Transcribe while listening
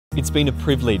It's been a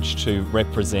privilege to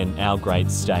represent our great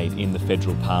state in the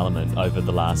federal parliament over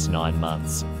the last 9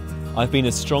 months. I've been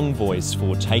a strong voice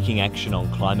for taking action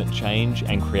on climate change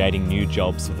and creating new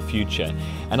jobs for the future,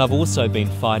 and I've also been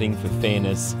fighting for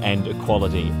fairness and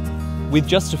equality. With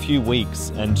just a few weeks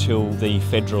until the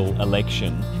federal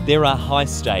election, there are high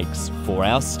stakes for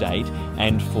our state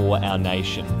and for our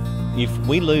nation. If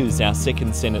we lose our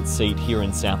second Senate seat here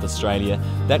in South Australia,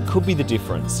 that could be the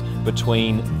difference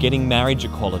between getting marriage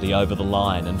equality over the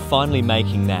line and finally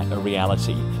making that a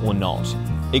reality or not.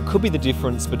 It could be the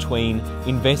difference between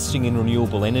investing in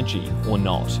renewable energy or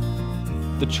not.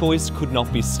 The choice could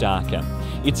not be starker.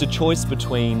 It's a choice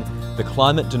between the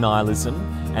climate denialism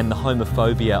and the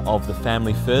homophobia of the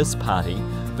Family First Party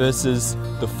versus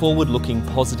the forward-looking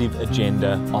positive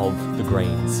agenda of the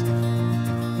Greens.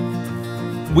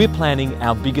 We're planning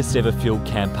our biggest ever field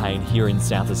campaign here in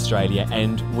South Australia,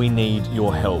 and we need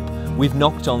your help. We've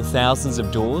knocked on thousands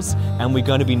of doors, and we're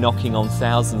going to be knocking on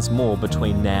thousands more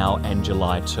between now and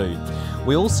July 2.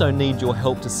 We also need your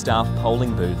help to staff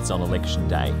polling booths on election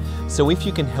day. So if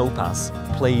you can help us,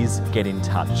 please get in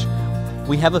touch.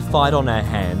 We have a fight on our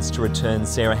hands to return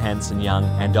Sarah Hanson-Young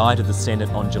and I to the Senate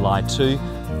on July 2,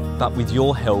 but with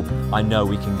your help, I know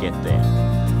we can get there.